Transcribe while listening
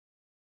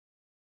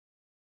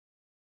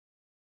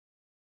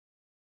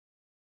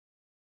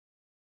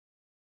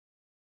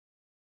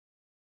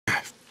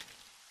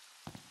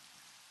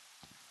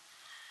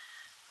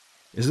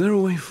Is there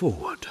a way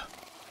forward?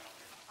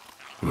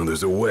 Well,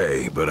 there's a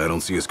way, but I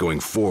don't see us going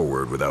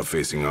forward without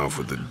facing off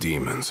with the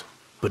demons.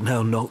 But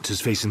now Noct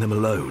is facing them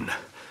alone.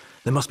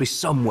 There must be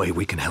some way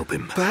we can help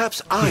him.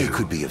 Perhaps I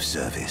could be of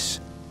service.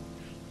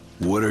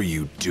 What are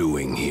you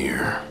doing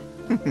here?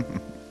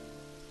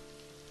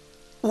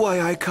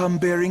 Why, I come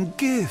bearing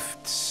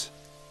gifts.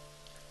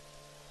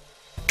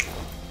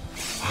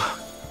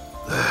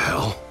 The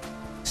hell?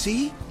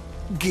 See?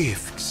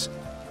 Gifts.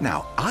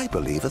 Now, I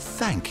believe a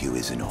thank you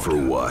is in order. For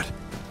what?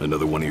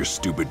 Another one of your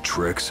stupid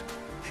tricks?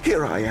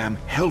 Here I am,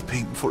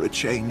 helping for a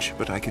change,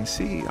 but I can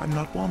see I'm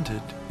not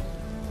wanted.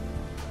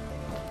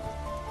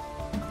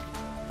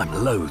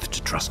 I'm loath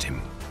to trust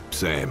him.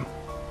 Same.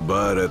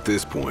 But at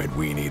this point,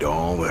 we need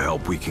all the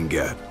help we can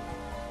get.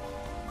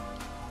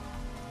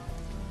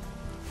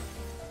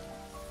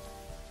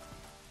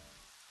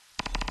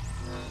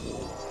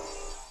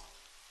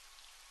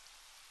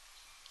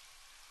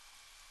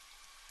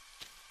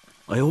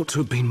 I ought to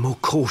have been more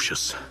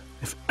cautious.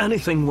 If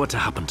anything were to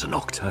happen to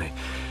Noct, I...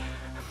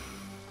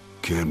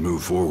 Can't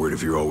move forward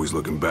if you're always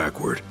looking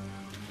backward.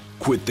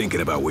 Quit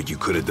thinking about what you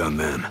could have done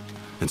then,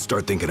 and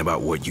start thinking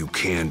about what you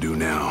can do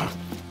now.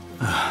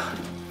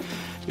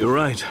 You're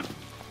right.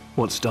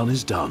 What's done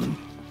is done.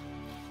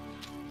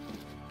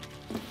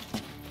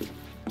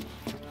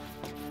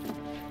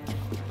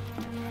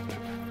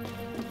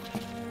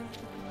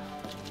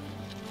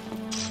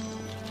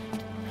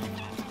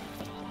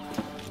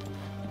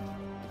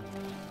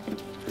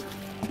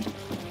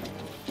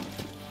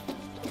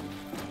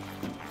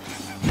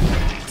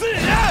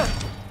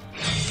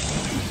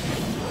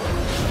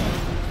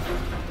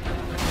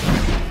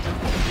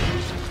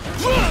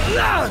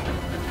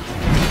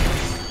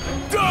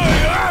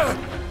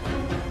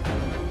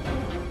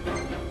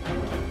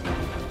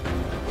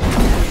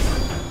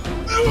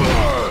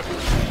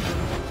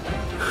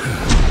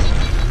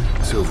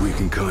 So if we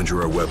can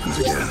conjure our weapons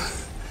again,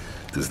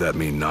 does that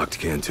mean Noct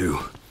can too?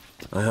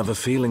 I have a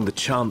feeling the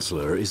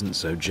Chancellor isn't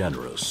so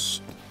generous.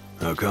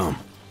 How come?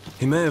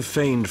 He may have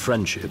feigned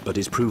friendship, but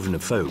he's proven a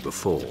foe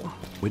before.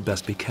 We'd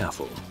best be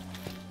careful.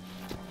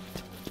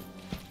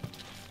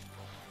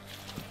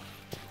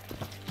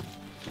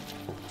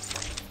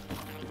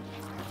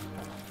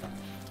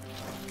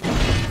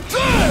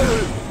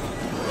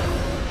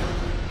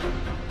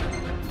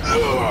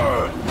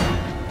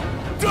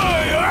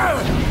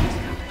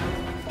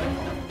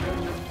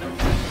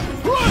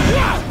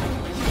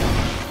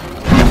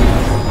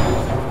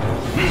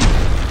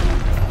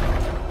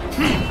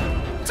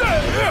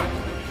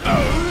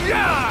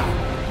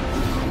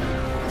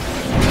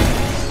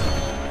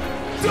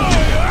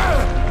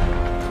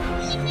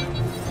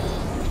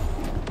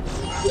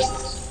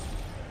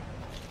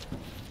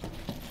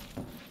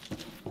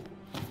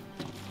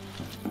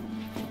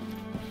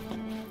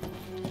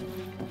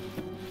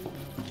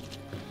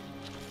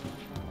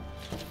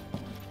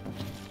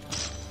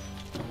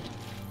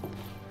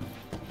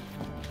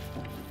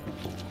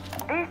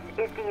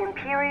 This is the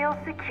Imperial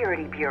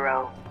Security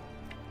Bureau.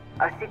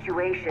 A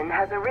situation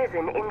has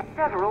arisen in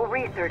several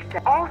research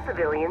centers. All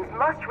civilians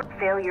must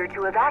failure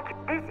to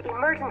evacuate. This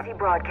emergency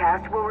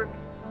broadcast will...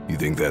 You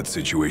think that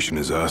situation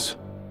is us?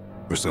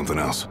 Or something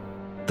else?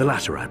 The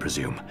latter, I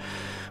presume.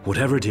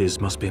 Whatever it is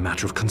must be a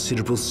matter of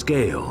considerable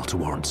scale to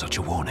warrant such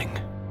a warning.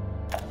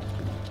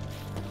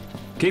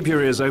 Keep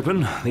your ears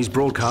open. These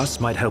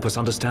broadcasts might help us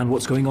understand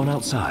what's going on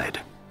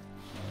outside.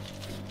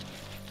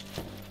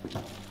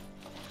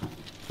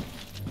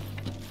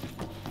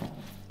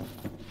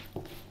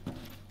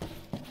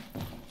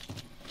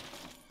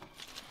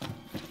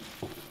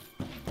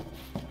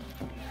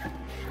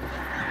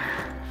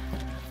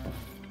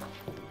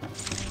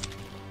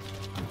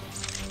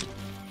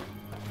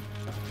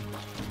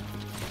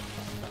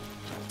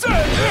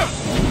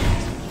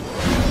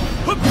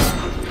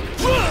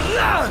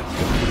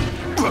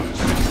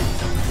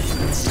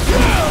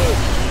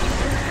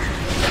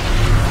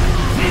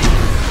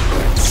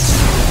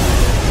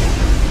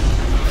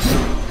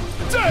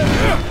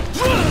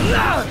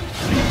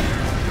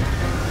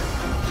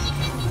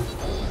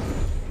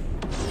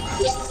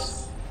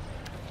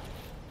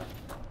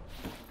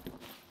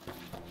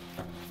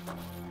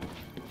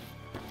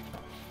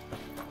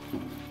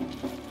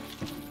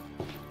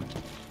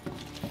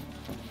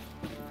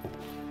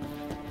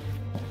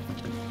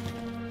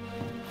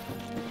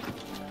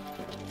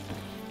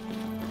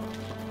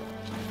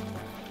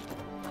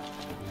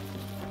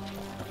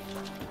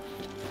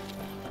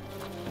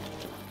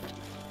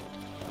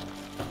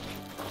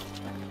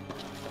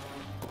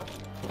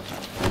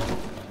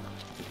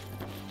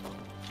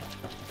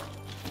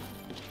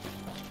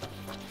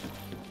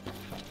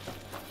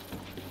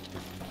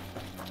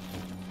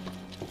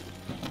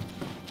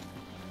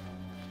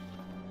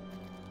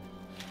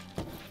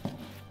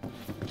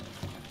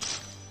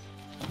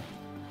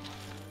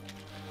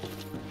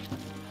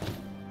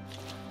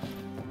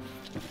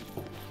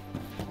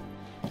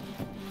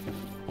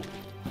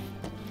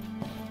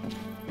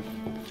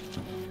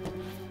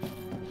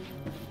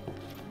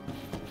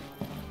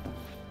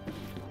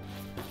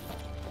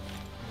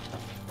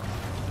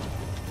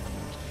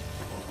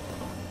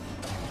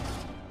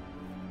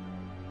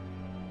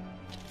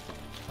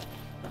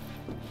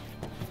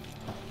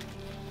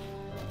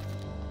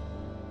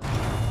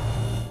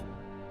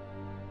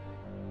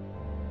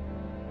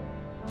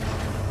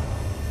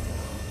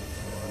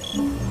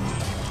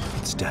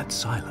 dead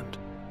silent.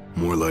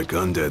 More like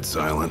undead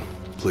silent.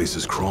 Place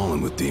is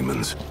crawling with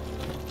demons.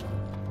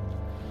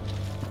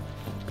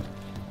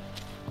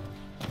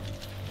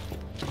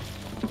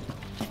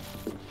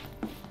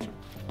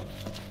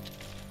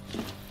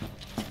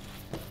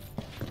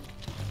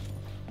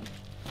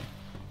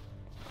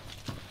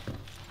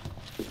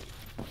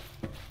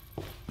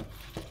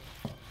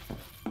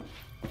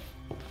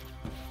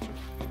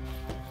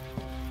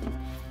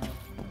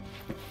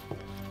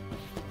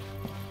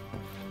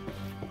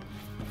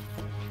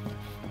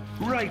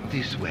 Right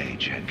this way,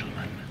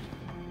 gentlemen.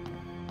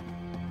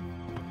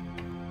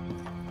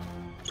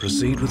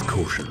 Proceed with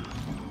caution.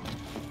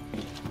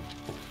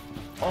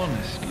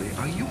 Honestly,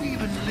 are you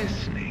even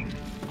listening?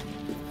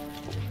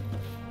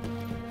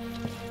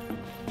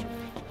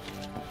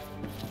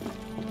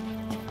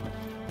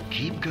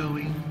 Keep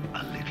going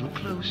a little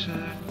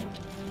closer.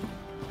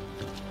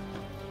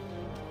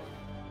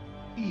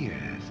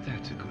 Yes,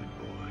 that's a good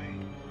boy.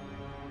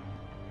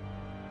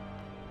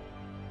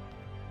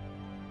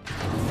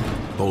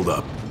 Hold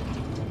up.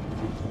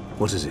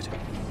 What is it?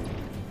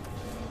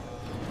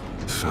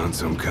 Found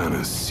some kind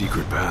of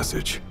secret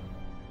passage.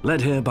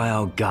 Led here by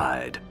our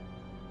guide.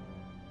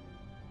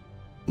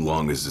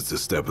 Long as it's a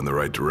step in the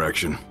right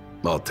direction,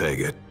 I'll take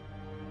it.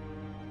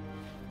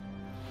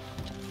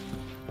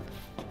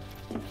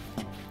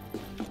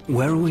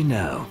 Where are we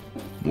now?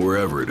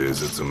 Wherever it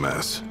is, it's a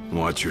mess.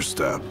 Watch your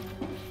step.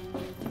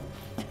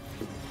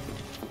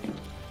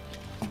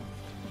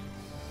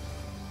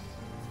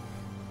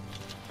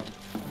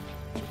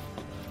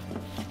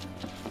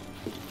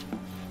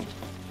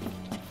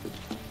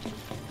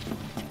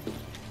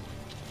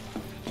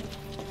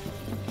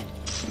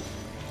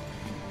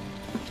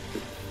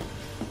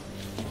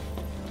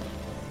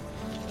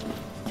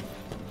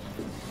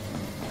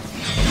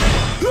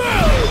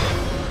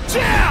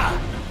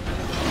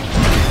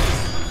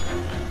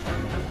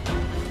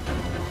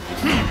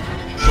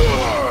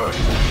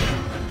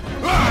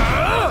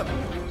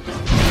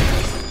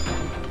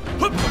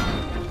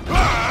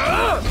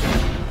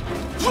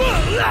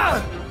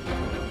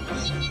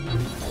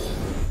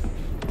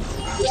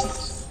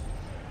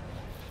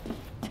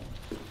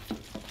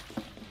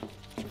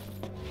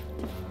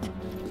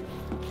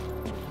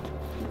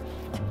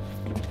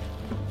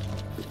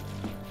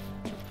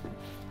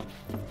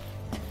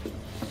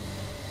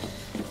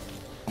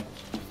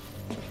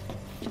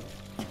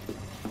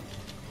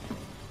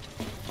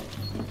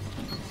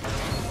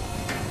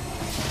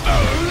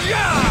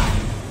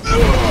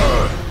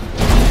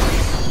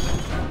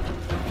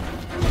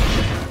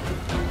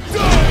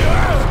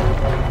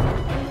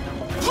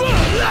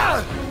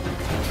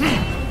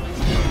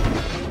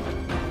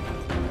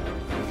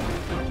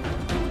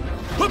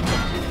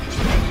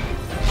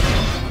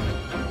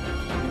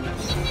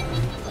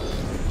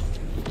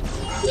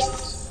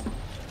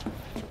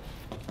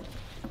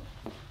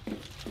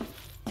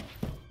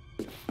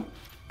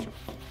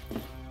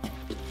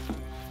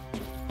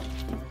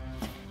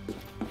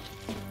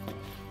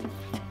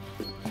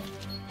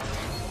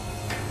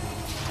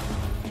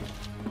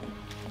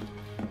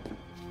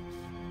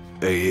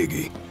 Hey,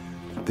 Iggy.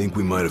 Think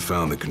we might have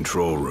found the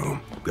control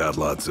room. Got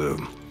lots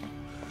of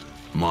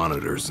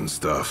monitors and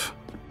stuff.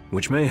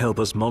 Which may help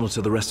us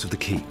monitor the rest of the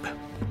keep.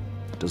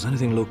 Does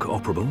anything look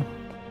operable?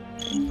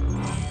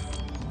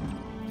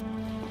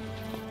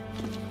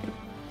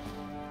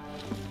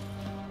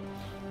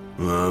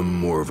 I'm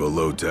more of a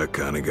low-tech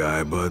kind of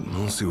guy, but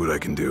I'll see what I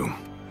can do.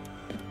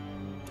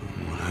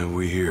 What have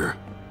we here?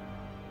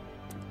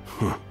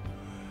 Huh.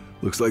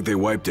 Looks like they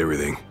wiped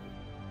everything.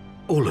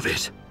 All of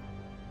it?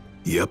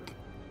 Yep.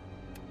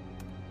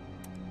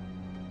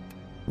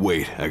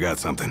 Wait, I got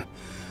something.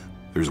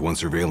 There's one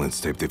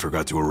surveillance tape they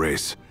forgot to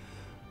erase.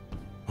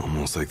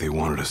 Almost like they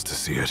wanted us to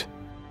see it.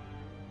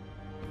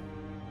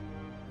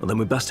 Well, then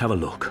we best have a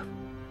look.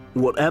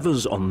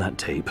 Whatever's on that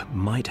tape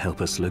might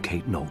help us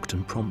locate Noct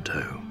and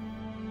Prompto.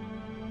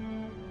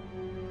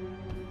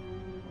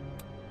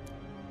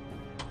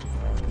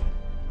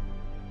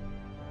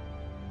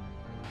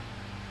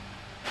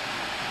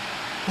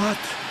 What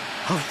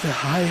of the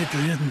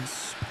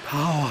Hydraean's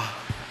power?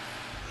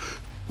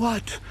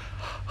 What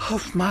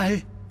of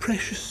my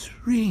precious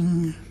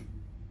ring?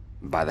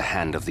 By the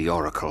hand of the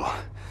Oracle,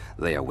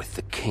 they are with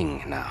the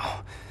King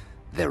now,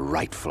 their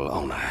rightful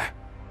owner.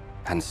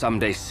 And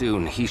someday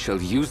soon he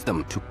shall use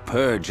them to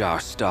purge our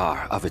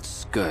star of its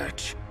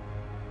scourge.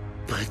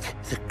 But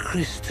the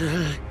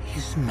crystal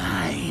is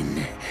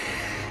mine.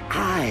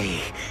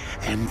 I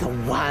am the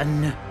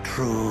one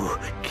true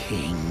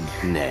king.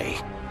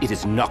 Nay, it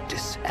is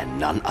Noctis and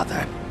none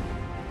other.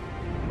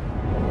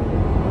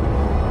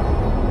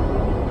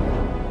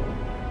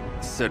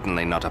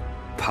 Certainly not a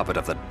puppet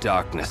of the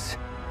darkness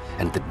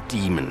and the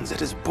demons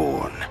it has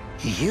born.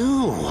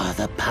 You are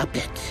the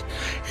puppet,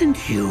 and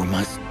you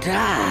must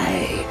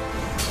die.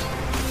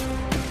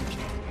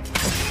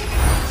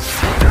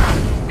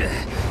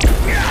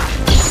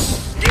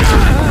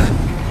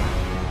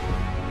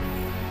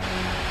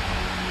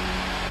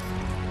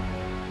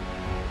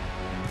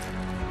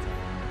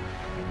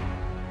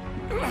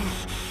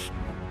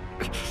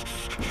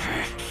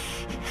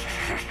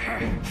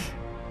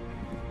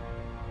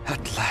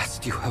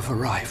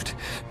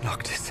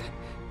 Noctis.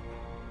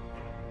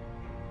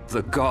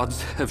 The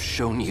gods have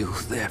shown you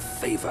their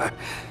favor.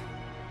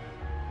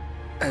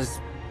 As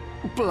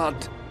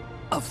blood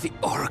of the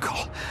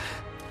Oracle,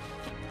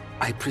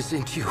 I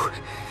present you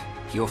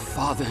your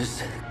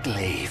father's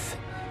glaive.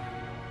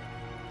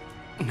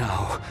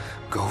 Now,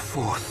 go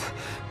forth,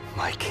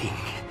 my king.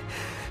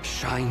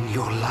 Shine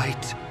your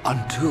light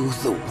unto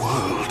the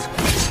world.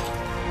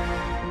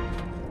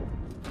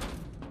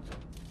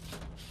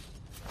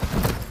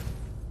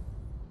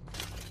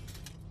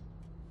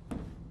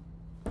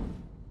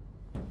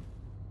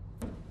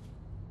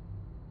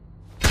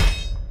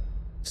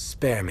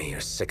 Spare me your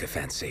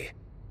sycophancy.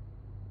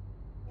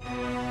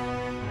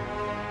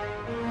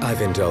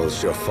 I've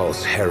indulged your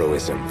false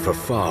heroism for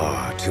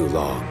far too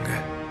long.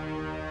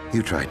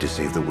 You tried to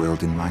save the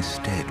world in my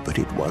stead, but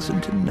it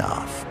wasn't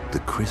enough. The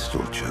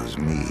crystal chose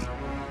me,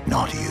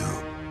 not you.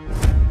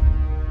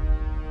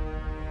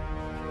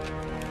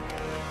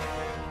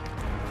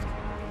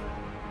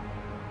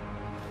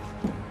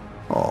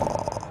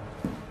 Oh,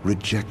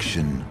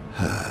 rejection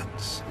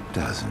hurts,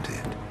 doesn't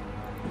it?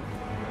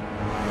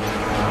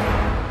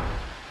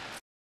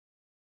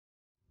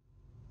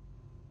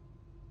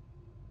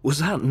 Was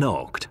that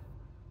Noct?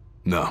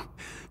 No,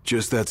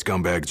 just that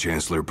scumbag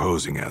Chancellor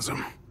posing as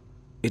him.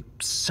 It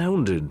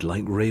sounded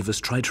like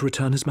Ravus tried to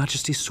return His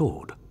Majesty's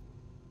sword.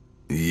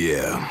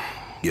 Yeah,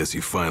 guess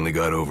he finally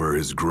got over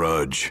his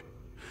grudge.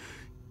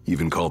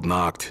 Even called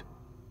Noct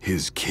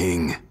his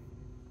king.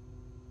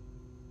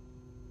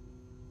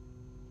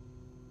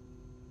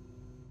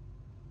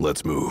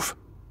 Let's move.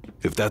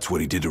 If that's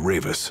what he did to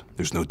Ravus,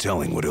 there's no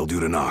telling what he'll do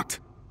to Noct.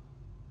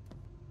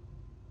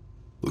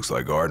 Looks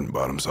like Arden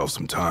bought himself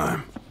some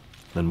time.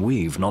 And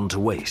we've none to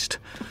waste.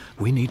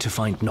 We need to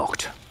find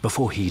Noct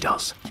before he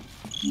does.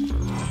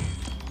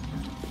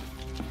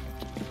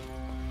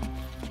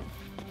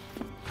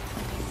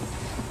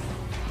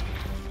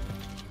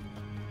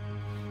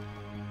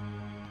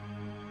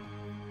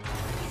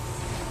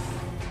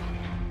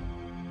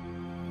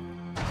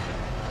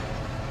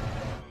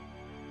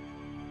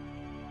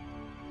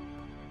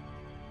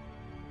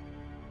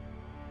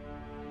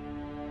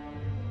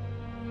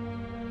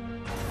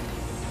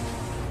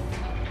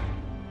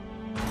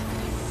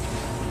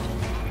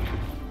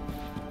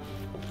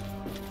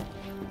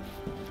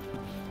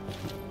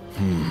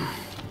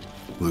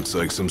 Looks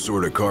like some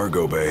sort of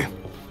cargo bay.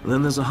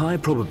 Then there's a high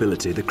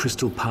probability the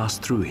crystal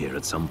passed through here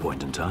at some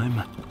point in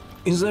time.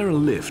 Is there a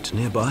lift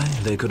nearby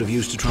they could have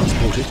used to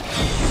transport it?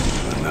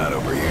 Not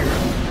over here.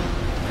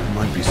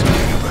 Might be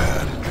something up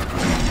ahead.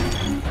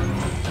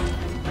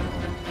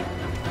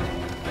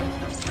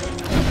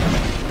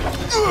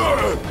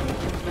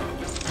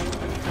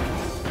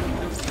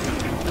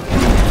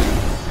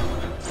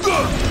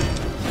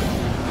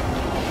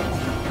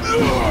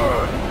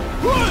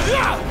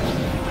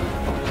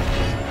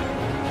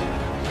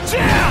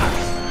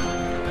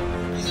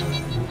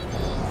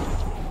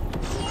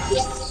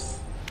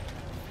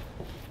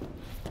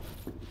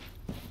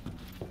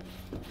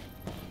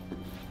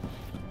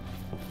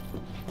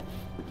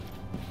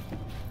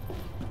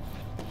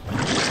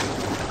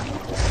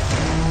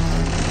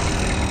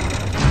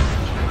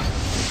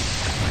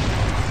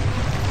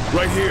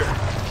 Right here.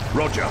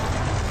 Roger.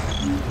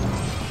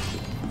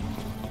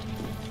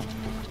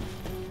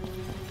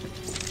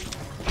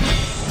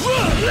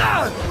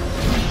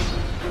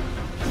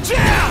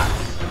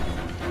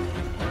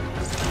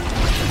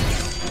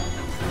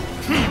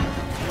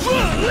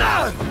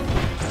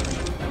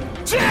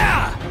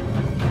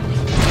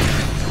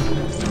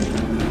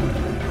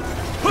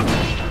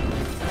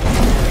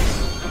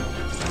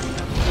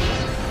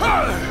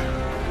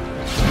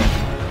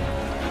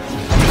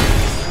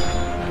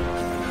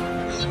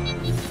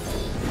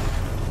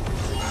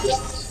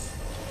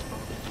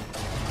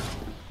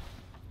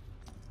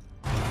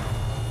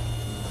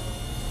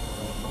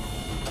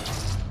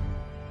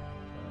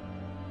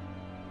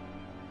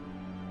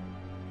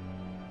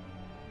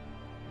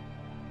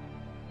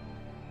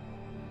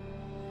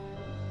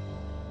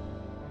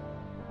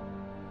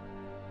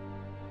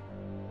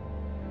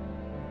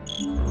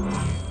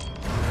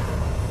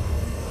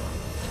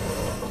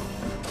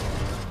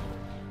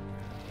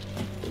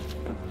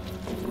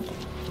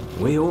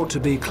 We ought to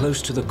be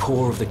close to the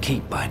core of the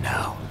keep by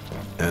now.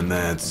 And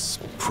that's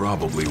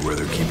probably where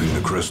they're keeping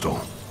the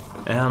crystal.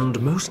 And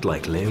most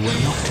likely where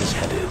Noct is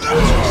headed as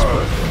we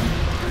spoke.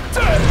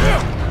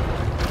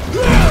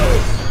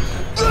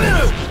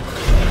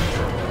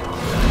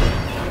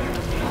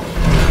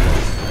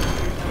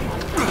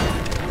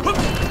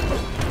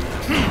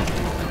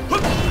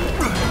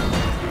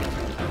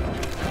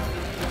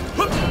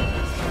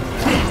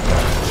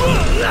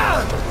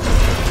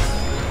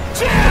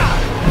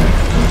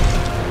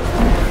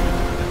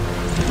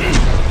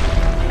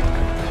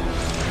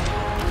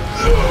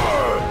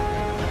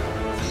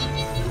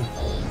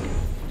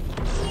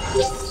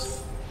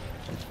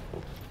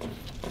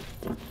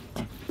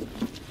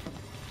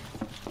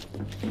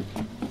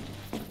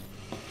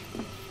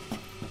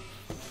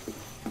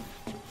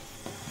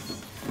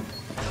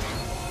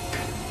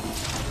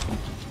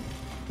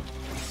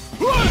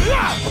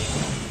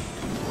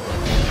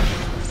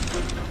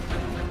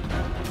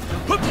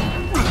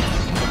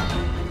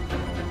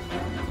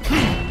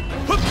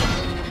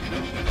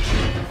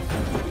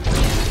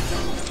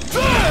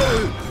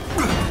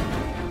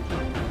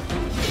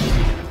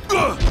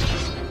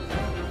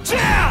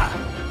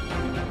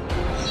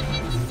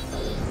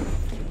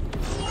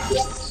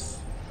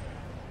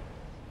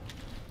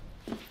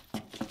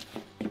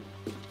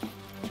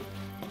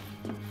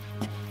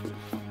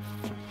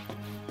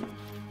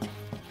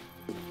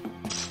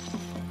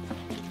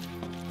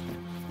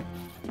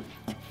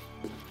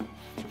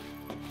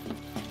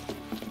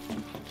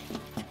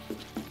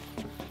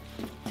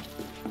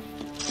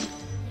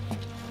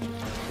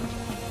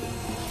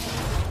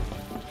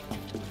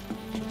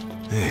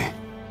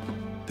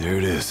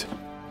 is.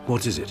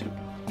 What is it?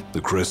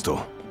 The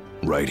crystal.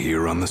 Right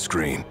here on the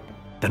screen.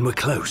 Then we're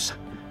close.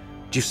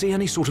 Do you see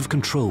any sort of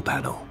control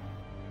panel?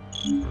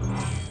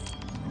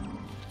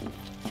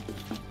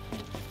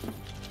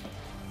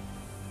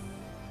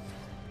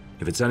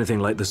 If it's anything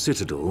like the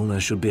Citadel,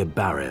 there should be a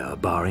barrier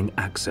barring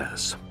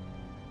access.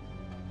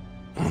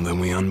 Well, then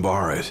we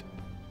unbar it.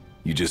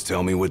 You just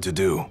tell me what to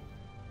do.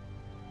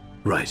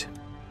 Right.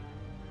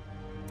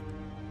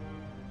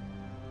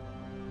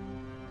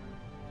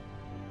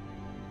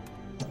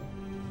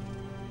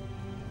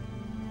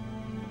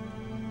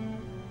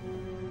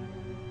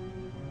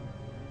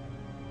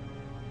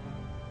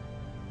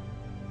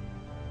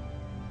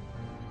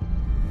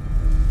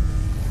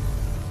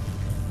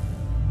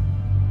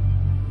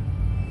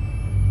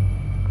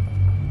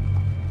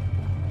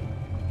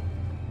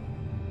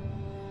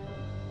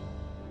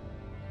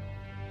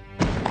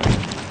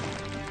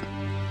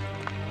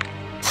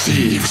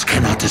 Thieves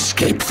cannot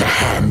escape the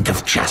hand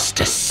of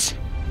justice.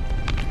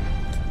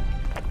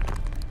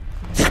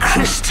 The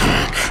crystal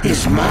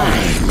is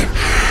mine.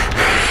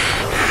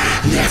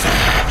 Never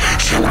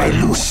shall I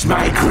loose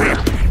my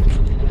grip.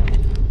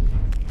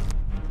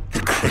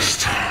 The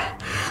crystal,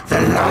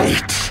 the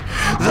light,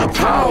 the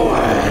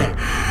power,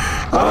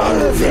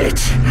 all of it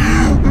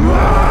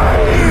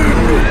mine!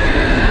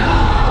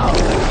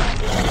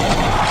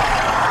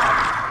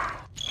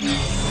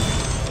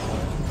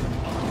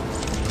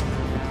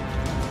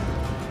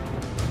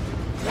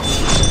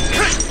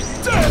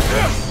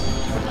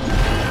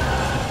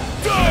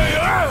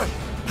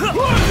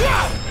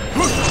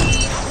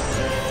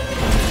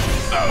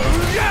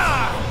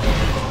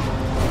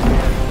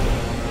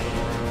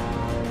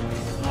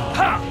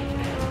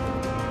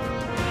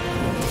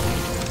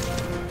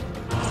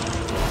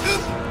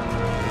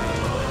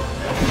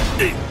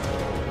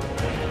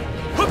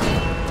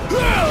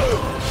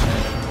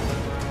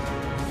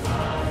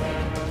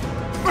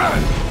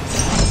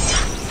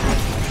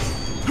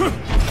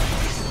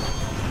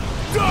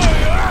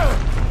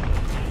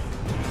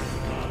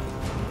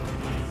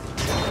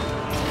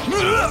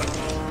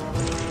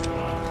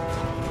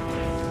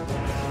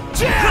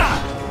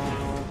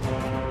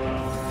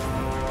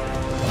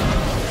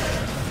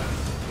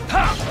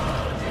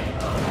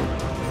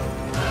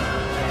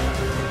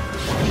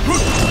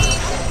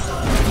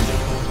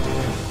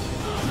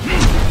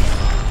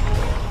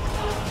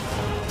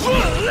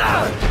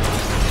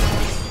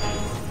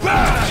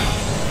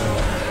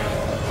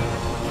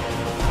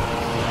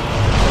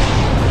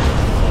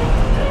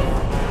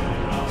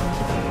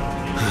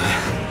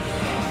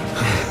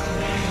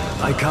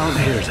 I can't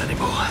hear it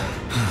anymore.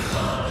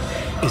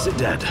 Is it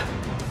dead?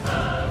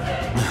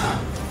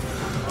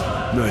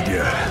 Not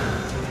yet.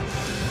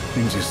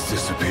 Thing just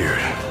disappeared.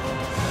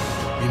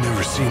 You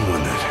never seen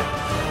one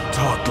that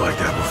talked like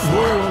that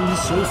before. No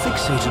one's so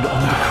fixated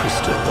on the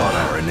crystal. I thought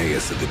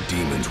Irenaeus said the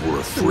demons were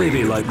afraid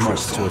Maybe of like the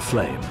moths crystal. to a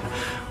flame.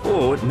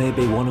 Or it may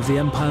be one of the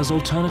Empire's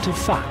alternative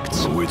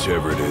facts.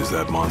 Whichever it is,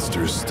 that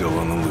monster's still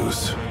on the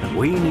loose. And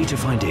we need to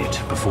find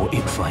it before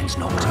it finds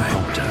Nocte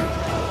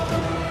Compton.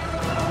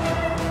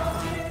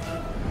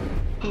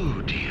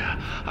 Oh dear,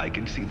 I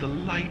can see the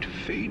light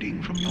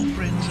fading from your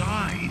friend's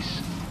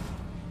eyes.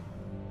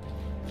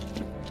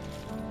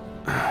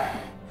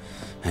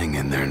 Hang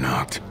in there,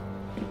 Noct.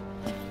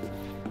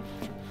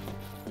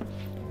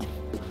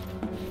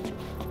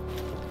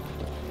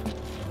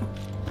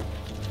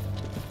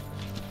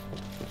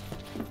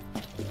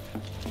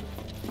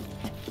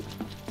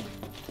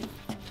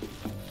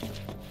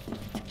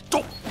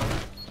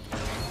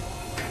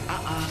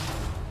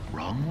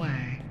 Wrong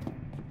way.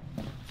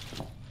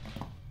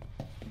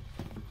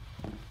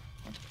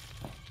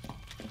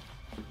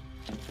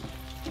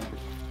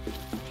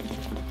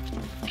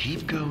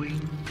 Keep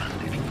going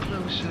a little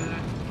closer.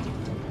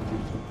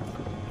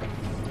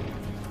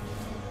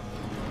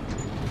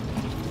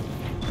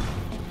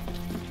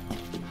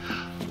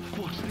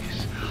 What's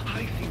this?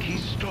 I think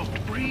he's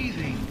stopped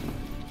breathing.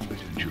 Why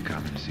don't you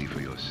come and see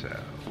for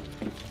yourself?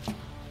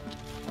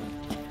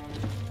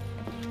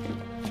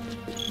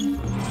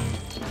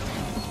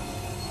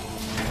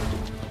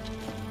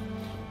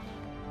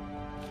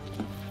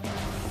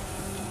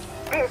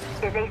 This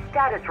is a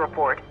status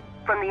report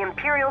from the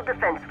Imperial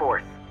Defense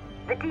Force.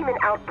 The demon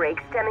outbreak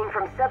stemming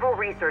from several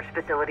research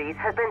facilities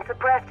has been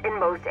suppressed in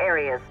most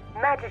areas.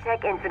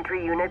 Magitech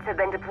infantry units have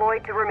been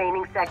deployed to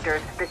remaining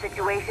sectors. The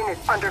situation is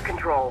under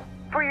control.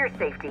 For your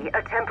safety,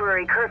 a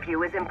temporary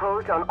curfew is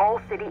imposed on all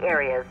city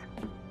areas.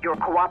 Your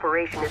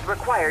cooperation is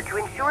required to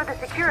ensure the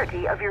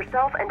security of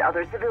yourself and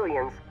other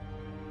civilians.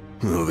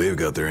 Oh, they've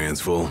got their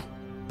hands full.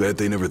 Bet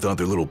they never thought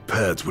their little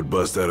pets would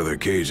bust out of their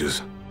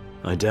cages.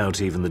 I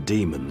doubt even the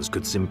demons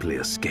could simply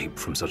escape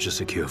from such a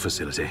secure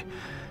facility.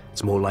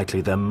 It's more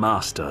likely their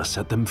master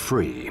set them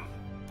free.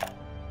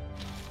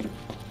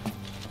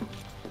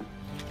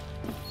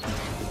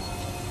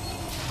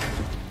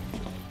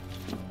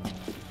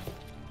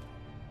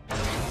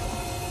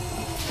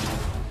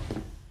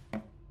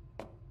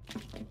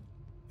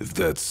 If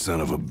that son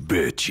of a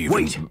bitch even...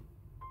 Wait!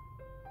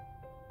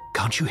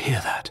 Can't you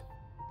hear that?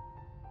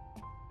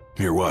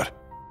 Hear what?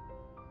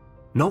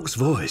 Nox's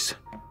voice.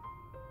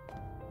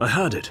 I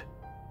heard it.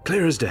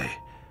 Clear as day.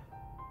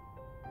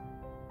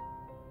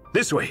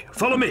 This way.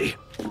 Follow me.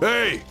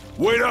 Hey,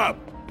 wait up!